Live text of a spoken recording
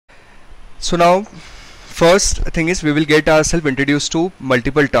So now first thing is we will get ourselves introduced to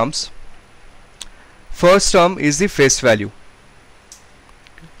multiple terms. First term is the face value.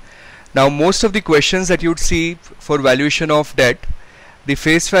 Now most of the questions that you would see for valuation of debt, the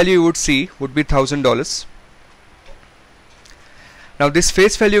face value you would see would be $1,000. Now this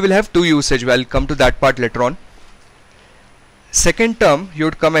face value will have two usage. I'll come to that part later on. Second term you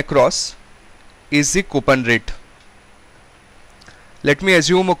would come across is the coupon rate. Let me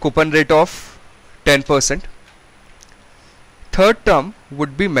assume a coupon rate of 10%. Third term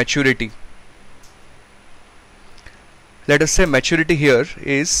would be maturity. Let us say maturity here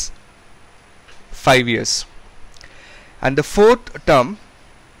is 5 years. And the fourth term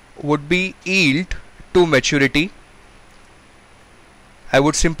would be yield to maturity. I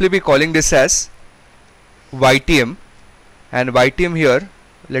would simply be calling this as YTM, and YTM here,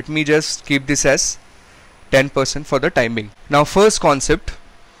 let me just keep this as 10% for the time being. Now first concept,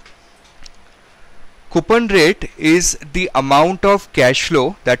 coupon rate is the amount of cash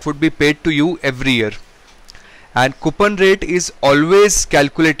flow that would be paid to you every year, and coupon rate is always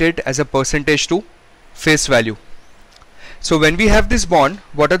calculated as a percentage to face value. So when we have this bond,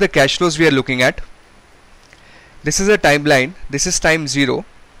 what are the cash flows we are looking at? This is a timeline, this is time 0.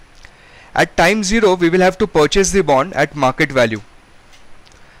 At time 0 we will have to purchase the bond at market value.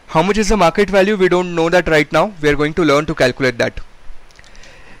 How much is the market value? We don't know that right now. We are going to learn to calculate that.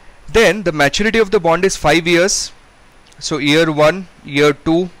 Then the maturity of the bond is 5 years. So year 1, year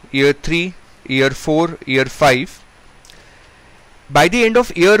 2, year 3, year 4, year 5. By the end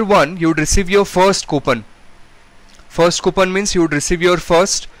of year 1 you would receive your first coupon. First coupon means you would receive your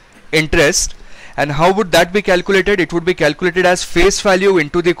first interest. And how would that be calculated? It would be calculated as face value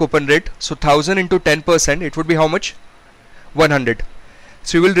into the coupon rate. So 1000 into 10%, it would be how much? 100.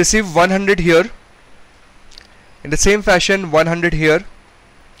 So you will receive 100 here. In the same fashion, 100 here,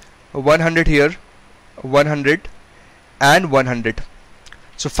 100 here, 100 and 100.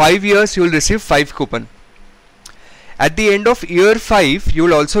 So 5 years you will receive 5 coupon. At the end of year 5 you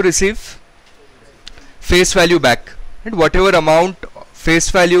will also receive face value back, and whatever amount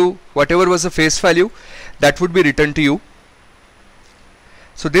face value, whatever was the face value, that would be returned to you.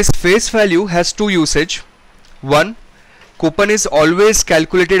 So this face value has two usage. One, coupon is always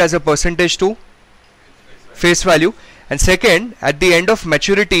calculated as a percentage to face value, and second, at the end of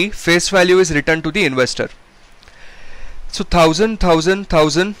maturity, face value is returned to the investor. So 1000, 1000,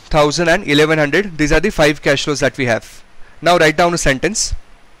 1000, 1000 and 1100, these are the 5 cash flows that we have. Now write down a sentence.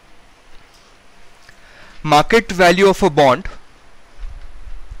 Market value of a bond,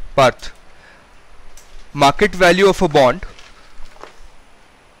 Parth. Market value of a bond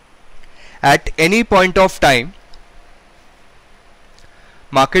at any point of time,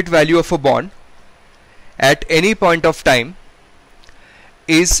 market value of a bond at any point of time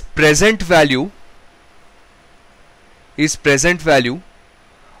is present value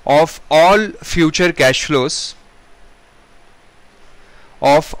of all future cash flows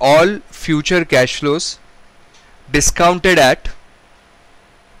discounted at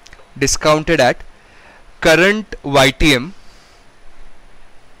current YTM,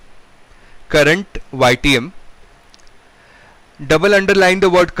 double underline the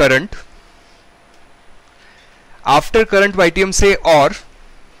word current. After current YTM say or,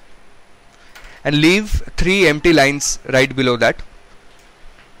 and leave 3 empty lines right below that.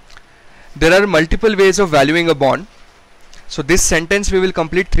 There are multiple ways of valuing a bond. So this sentence we will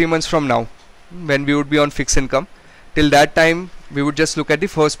complete 3 months from now, when we would be on fixed income. Till that time we would just look at the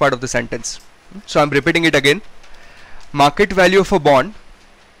first part of the sentence. So I'm repeating it again. Market value of a bond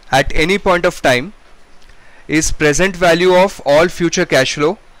at any point of time is present value of all future cash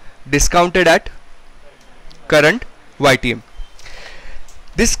flow discounted at current YTM.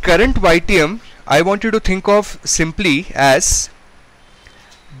 This current YTM I want you to think of simply as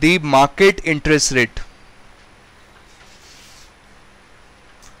the market interest rate,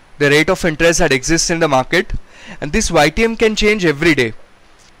 the rate of interest that exists in the market, and this YTM can change every day.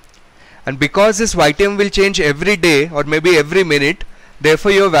 And because this YTM will change every day or maybe every minute,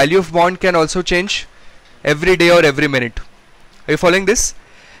 therefore your value of bond can also change every day or every minute. Are you following this?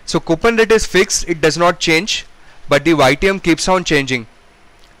 So coupon rate is fixed, it does not change, but the YTM keeps on changing.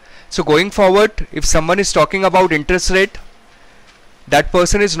 So going forward, if someone is talking about interest rate, that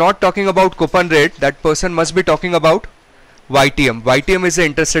person is not talking about coupon rate, that person must be talking about YTM. YTM is the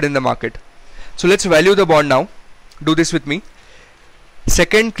interest rate in the market. So let's value the bond now. Do this with me.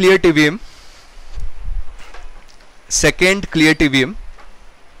 Second clear TVM,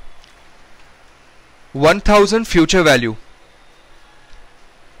 1000 future value,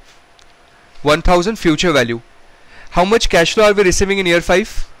 1000 future value. How much cash flow are we receiving in year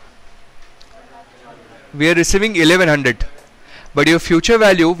 5? we are receiving 1100, but your future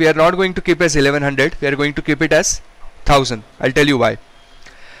value we are not going to keep as 1100, we are going to keep it as 1000. I'll tell you why.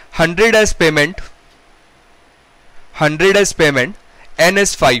 100 as payment, 100 as payment, n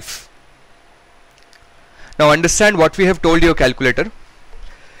as 5. Now understand what we have told your calculator.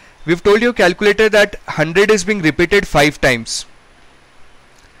 We've told your calculator that 100 is being repeated 5 times.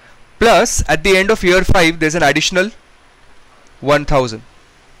 Plus at the end of year 5 there's an additional 1000.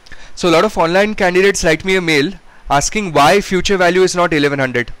 So a lot of online candidates write me a mail asking why future value is not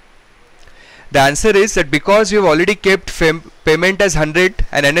 1100. The answer is that because you've already kept payment as 100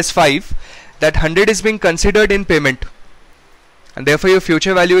 and n as 5, that 100 is being considered in payment, and therefore your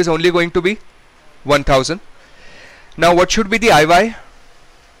future value is only going to be 1000. Now what should be the IY?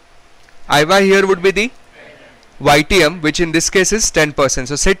 IY here would be the YTM, which in this case is 10%.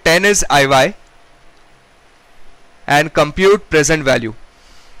 So say 10 is IY and compute present value.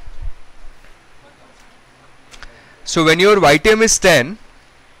 So when your YTM is 10,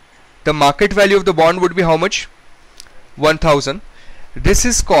 the market value of the bond would be how much? 1000. This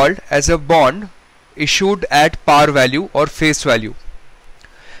is called as a bond issued at par value or face value,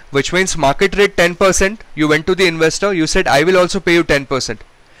 which means market rate 10%, you went to the investor, you said I will also pay you 10%.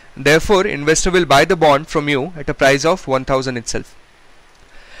 Therefore investor will buy the bond from you at a price of 1000 itself.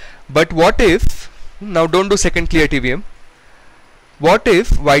 But what if, now don't do second clear TVM, what if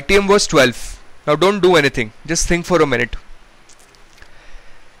YTM was 12? Now don't do anything, just think for a minute.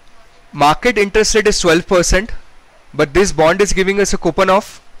 Market interest rate is 12%, but this bond is giving us a coupon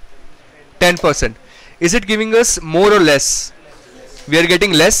of 10%. Is it giving us more or less? We are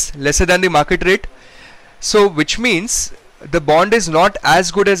getting lesser than the market rate. So which means the bond is not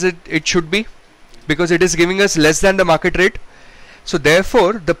as good as it should be, because it is giving us less than the market rate. So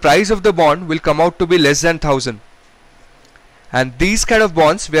therefore the price of the bond will come out to be less than 1000. And these kind of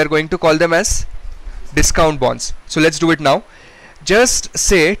bonds we are going to call them as discount bonds. So let's do it now. Just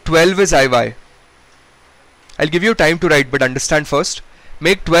say 12 is IY. I'll give you time to write, but understand first.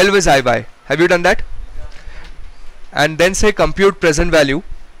 Make 12 is IY. Have you done that? And then say compute present value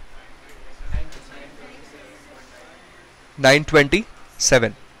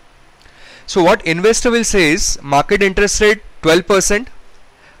 927. So what investor will say is market interest rate 12%,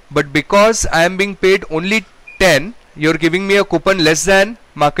 but because I am being paid only 10, you're giving me a coupon less than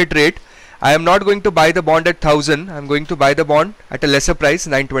market rate. I am not going to buy the bond at 1000, I am going to buy the bond at a lesser price,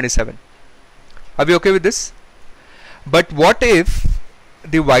 927. Are we okay with this? But what if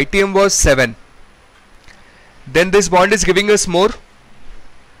the YTM was 7? Then this bond is giving us more,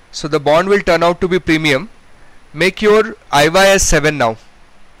 so the bond will turn out to be premium. Make your IY as 7 now.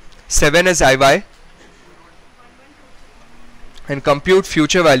 7 as IY, and compute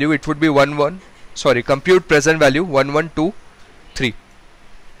future value, it would be compute present value 1123.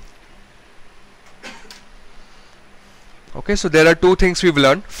 Okay, so there are two things we've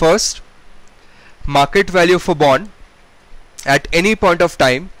learned. First, market value for bond at any point of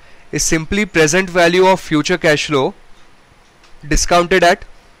time is simply present value of future cash flow discounted at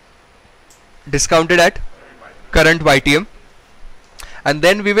current YTM, and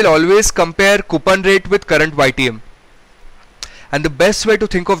then we will always compare coupon rate with current YTM. And the best way to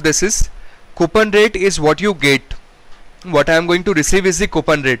think of this is coupon rate is what you get. What I am going to receive is the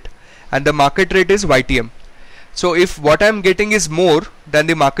coupon rate, and the market rate is YTM. So if what I am getting is more than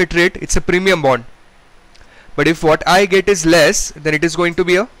the market rate, it's a premium bond. But if what I get is less, then it is going to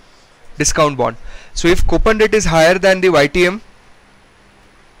be a discount bond. So if coupon rate is higher than the YTM,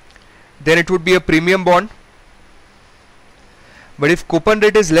 then it would be a premium bond. But if coupon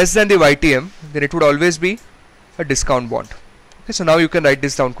rate is less than the YTM, then it would always be a discount bond. Okay, so now you can write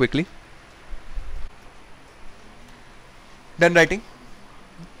this down quickly. Done writing?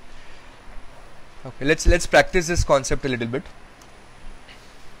 Okay, let's practice this concept a little bit.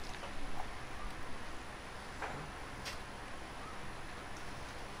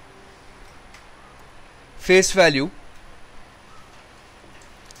 Face value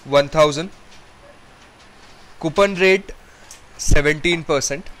 1000, coupon rate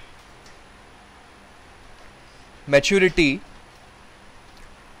 17%, maturity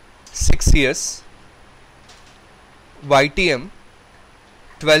 6 years, YTM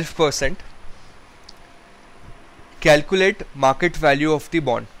 12%. Calculate market value of the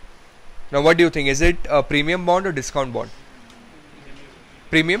bond. Now what do you think? Is it a premium bond or discount bond?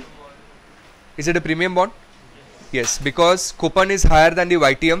 Premium? Is it a premium bond? Yes, because coupon is higher than the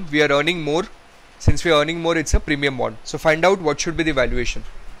YTM, we are earning more. Since we are earning more, it's a premium bond. So find out what should be the valuation.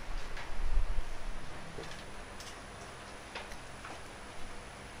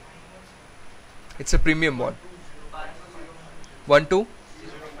 It's a premium bond.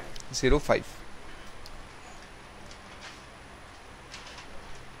 1205.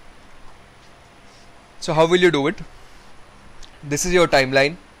 So how will you do it? This is your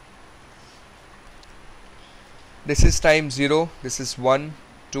timeline. This is time 0. This is 1,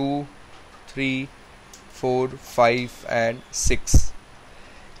 2, 3, 4, 5 and 6.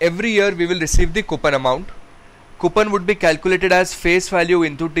 Every year we will receive the coupon amount. Coupon would be calculated as face value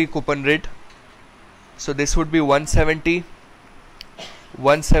into the coupon rate. So this would be 170,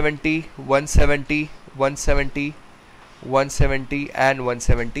 170, 170, 170, 170 and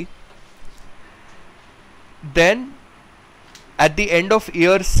 170. Then at the end of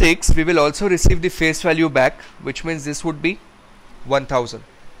year 6 we will also receive the face value back, which means this would be 1000.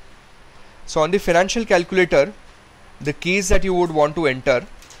 So on the financial calculator, the keys that you would want to enter: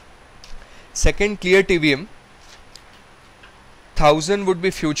 second, clear TVM, 1000 would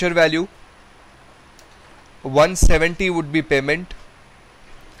be future value, 170 would be payment,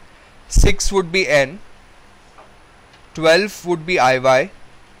 6 would be N, 12 would be IY,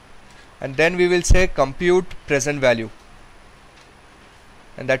 and then we will say compute present value,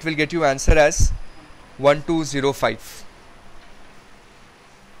 and that will get you answer as 1205.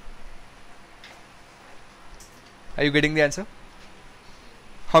 Are you getting the answer?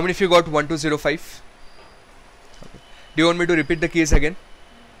 How many of you got 1205? Okay. Do you want me to repeat the keys again?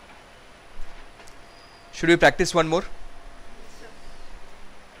 Should we practice one more?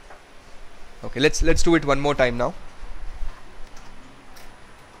 Okay, let's do it one more time now.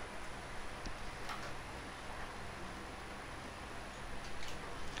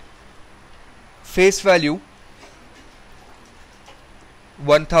 Face value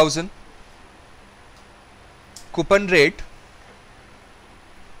 1000, coupon rate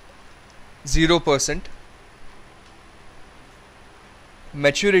 0%,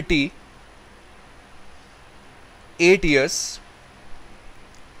 maturity 8 years,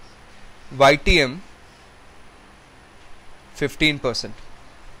 YTM 15%.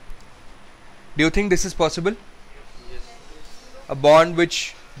 Do you think this is possible? Yes. A bond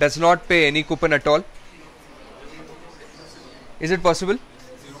which does not pay any coupon at all? Is it possible?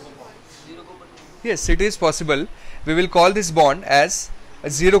 Yes, it is possible. We will call this bond as a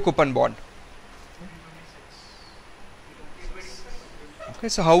zero coupon bond. Okay,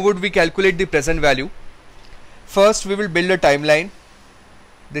 so how would we calculate the present value? First we will build a timeline.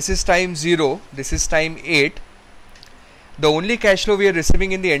 This is time 0, this is time 8. The only cash flow we are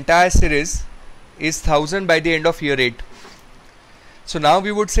receiving in the entire series is 1000 by the end of year 8. So now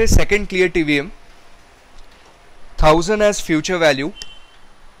we would say second, clear TVM, 1000 as future value,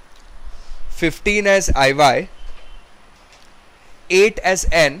 15 as IY, 8 as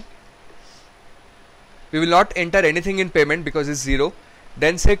N. We will not enter anything in payment because it's 0.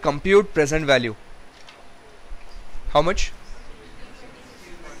 Then say compute present value. How much?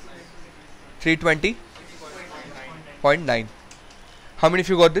 320.9. How many of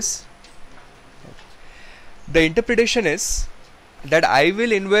you got this? The interpretation is that I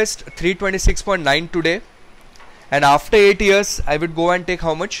will invest 326.9 today, and after 8 years I would go and take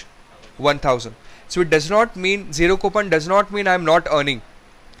how much? 1000. So it does not mean zero coupon, does not mean I am not earning.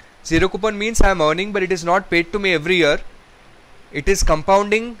 Zero coupon means I am earning, but it is not paid to me every year. It is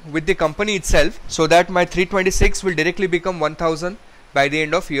compounding with the company itself, so that my 326 will directly become 1000 by the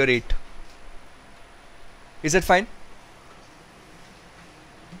end of year 8. Is that fine?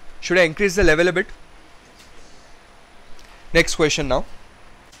 Should I increase the level a bit? Next question now.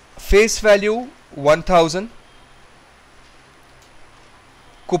 Face value 1000,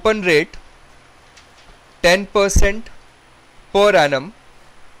 coupon rate 10% per annum,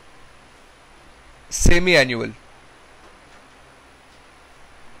 semi-annual.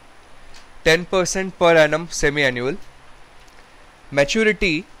 10% per annum, semi-annual.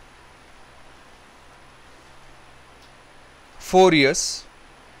 Maturity 4 years.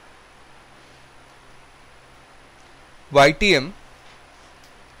 YTM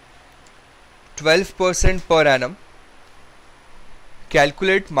 12% per annum.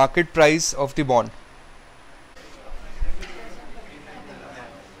 Calculate market price of the bond.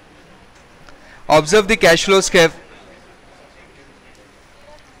 Observe the cash flows carefully.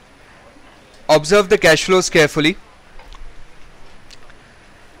 Observe the cash flows carefully.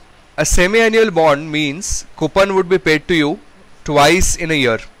 A semi-annual bond means coupon would be paid to you twice in a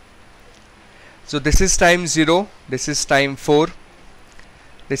year. So this is time 0, this is time 4,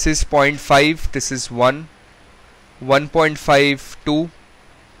 this is 0.5, this is 1, 1.5, 2,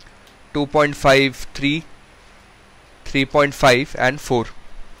 2.5, 3, 3.5 and 4.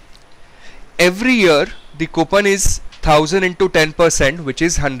 Every year the coupon is 1000 into 10%, which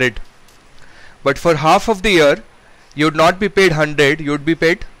is 100. But for half of the year you would not be paid 100, you would be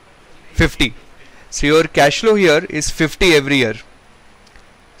paid 50. So your cash flow here is 50 every year.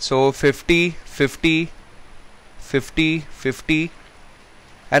 So 50, 50, 50, 50,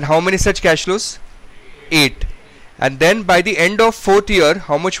 and how many such cash flows? 8. And then by the end of 4th year,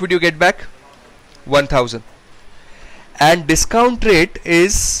 how much would you get back? 1000. And discount rate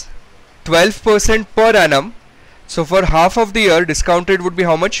is 12% per annum. So for half of the year, discount rate would be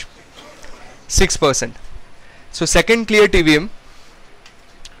how much? 6%. So second clear TVM,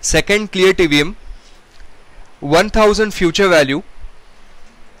 1000 future value,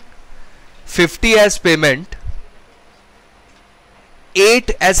 50 as payment,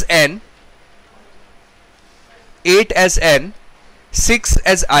 8 as N, 6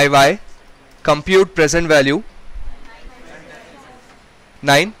 as IY, compute present value,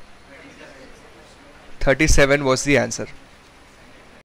 9, 37 was the answer.